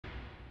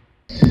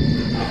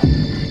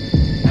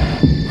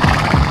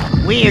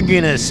We're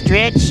gonna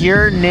stretch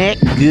your neck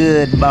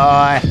good,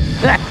 boy.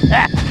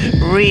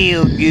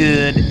 Real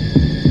good.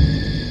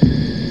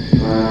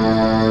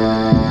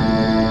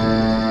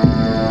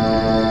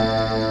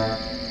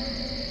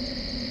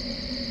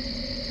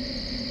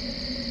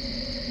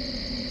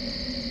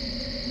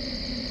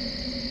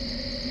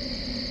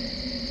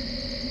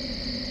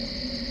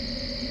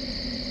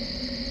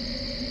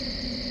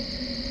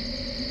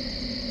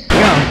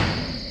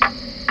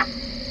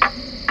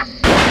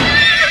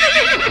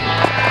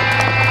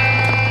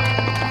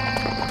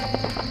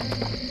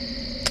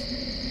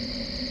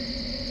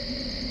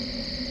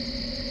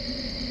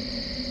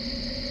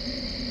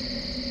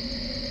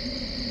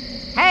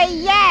 Hey,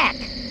 Yak!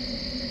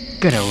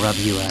 Gonna rub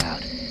you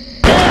out.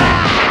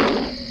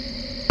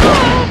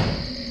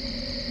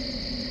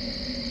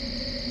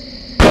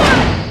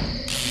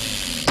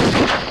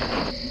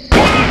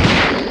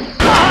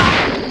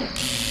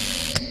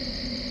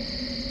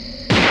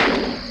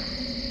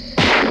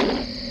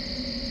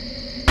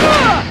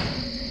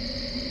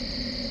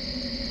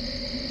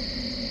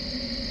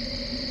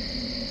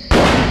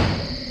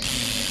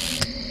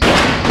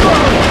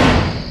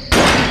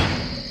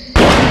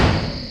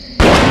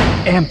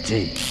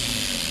 Empty.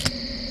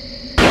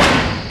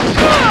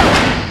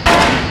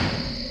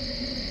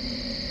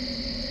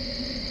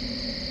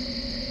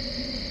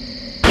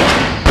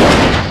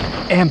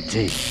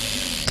 Empty.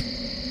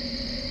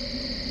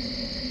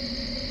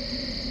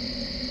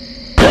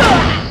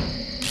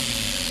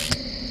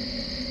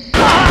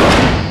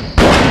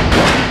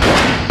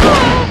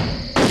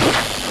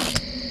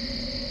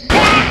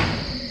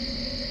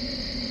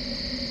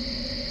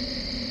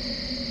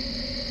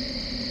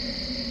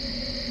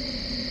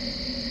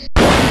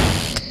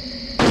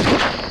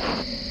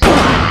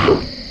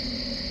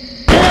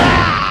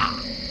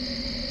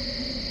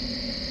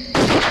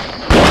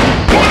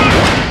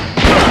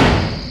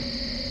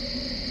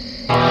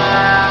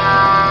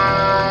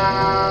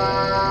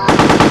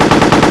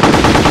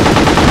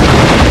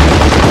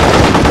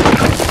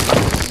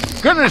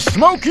 Gonna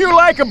smoke you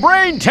like a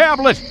brain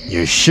tablet!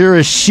 You're sure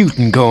as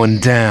shooting going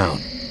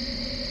down.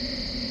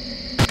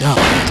 Go.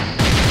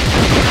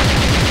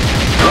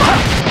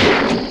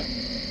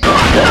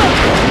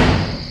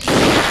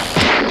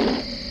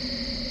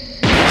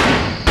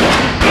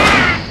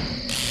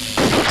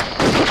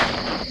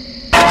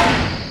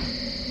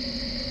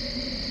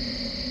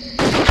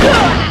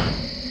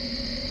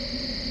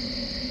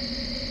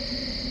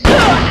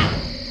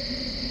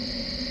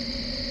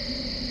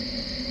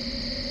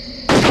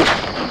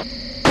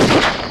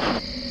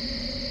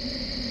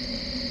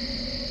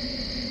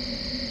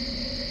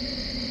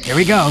 Here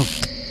we go.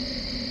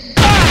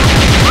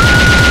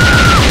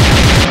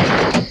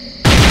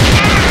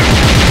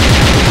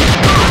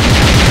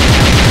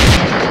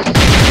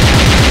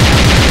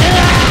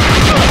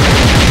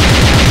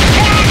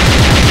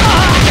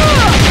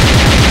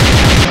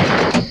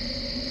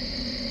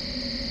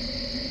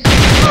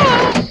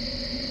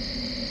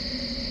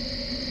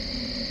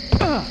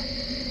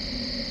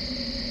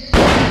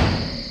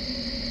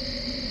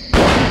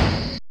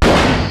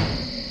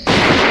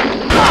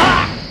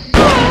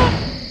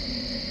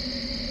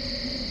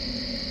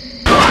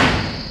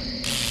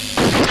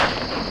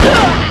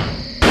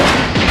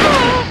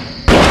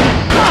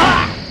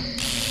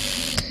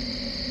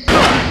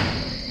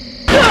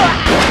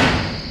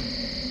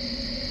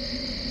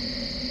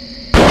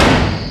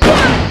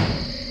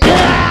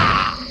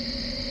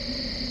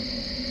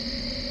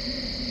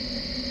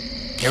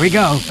 Here we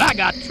go. I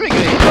got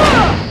triggered.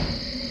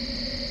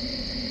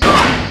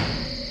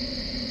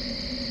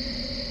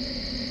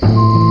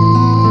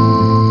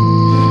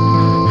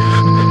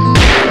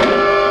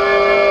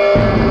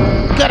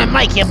 Gonna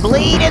make you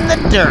bleed in the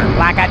dirt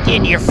like I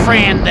did your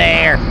friend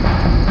there.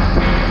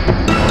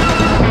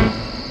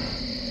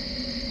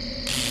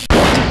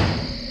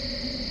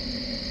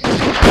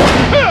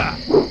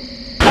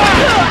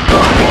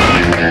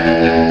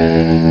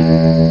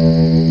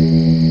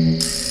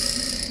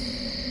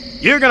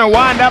 You're gonna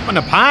wind up in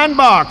a pine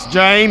box,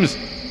 James.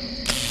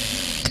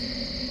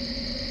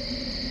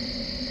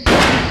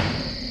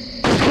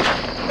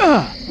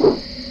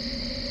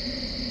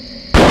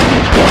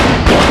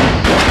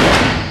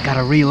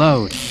 Gotta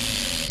reload.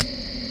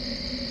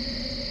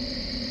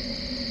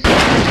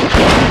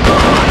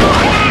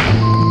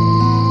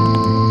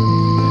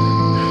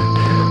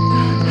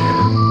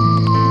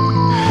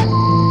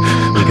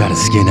 We gotta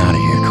skin out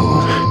of here,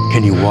 Cole.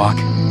 Can you walk?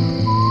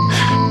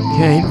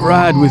 Can't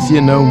ride with you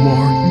no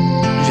more,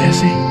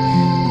 Jesse.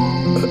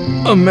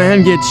 A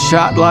man gets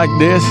shot like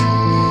this,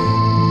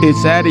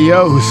 it's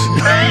adios.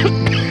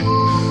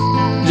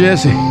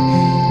 Jesse,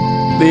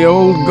 the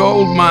old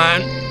gold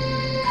mine.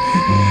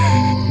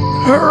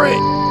 Hurry.